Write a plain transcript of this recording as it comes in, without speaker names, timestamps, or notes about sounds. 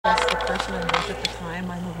at the time.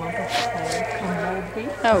 I'm a lump of clay. Come mold me.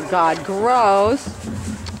 Oh God, gross.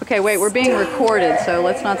 Okay, wait, we're being recorded, so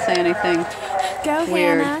let's not say anything Go,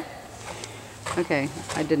 weird. Hannah. Okay,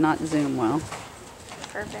 I did not zoom well.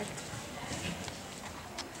 Perfect.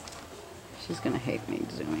 She's gonna hate me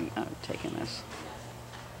zooming, taking this.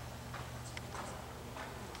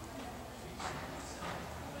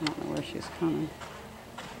 I don't know where she's coming.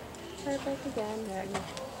 Perfect again.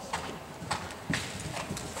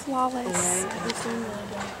 Flawless.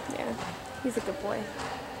 Yeah, he's a good boy.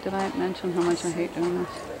 Did I mention how much I hate doing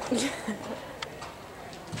this?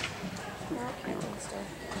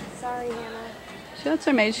 Sorry,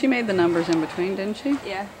 Hannah. She made the numbers in between, didn't she?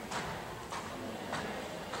 Yeah.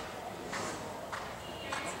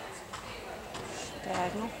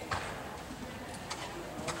 Diagonal.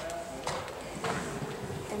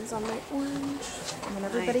 Ends on my orange. And then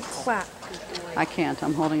everybody clap. I can't.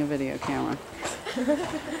 I'm holding a video camera.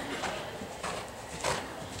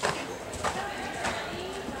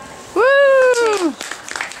 Woo!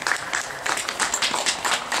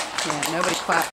 Yeah, nobody clapped.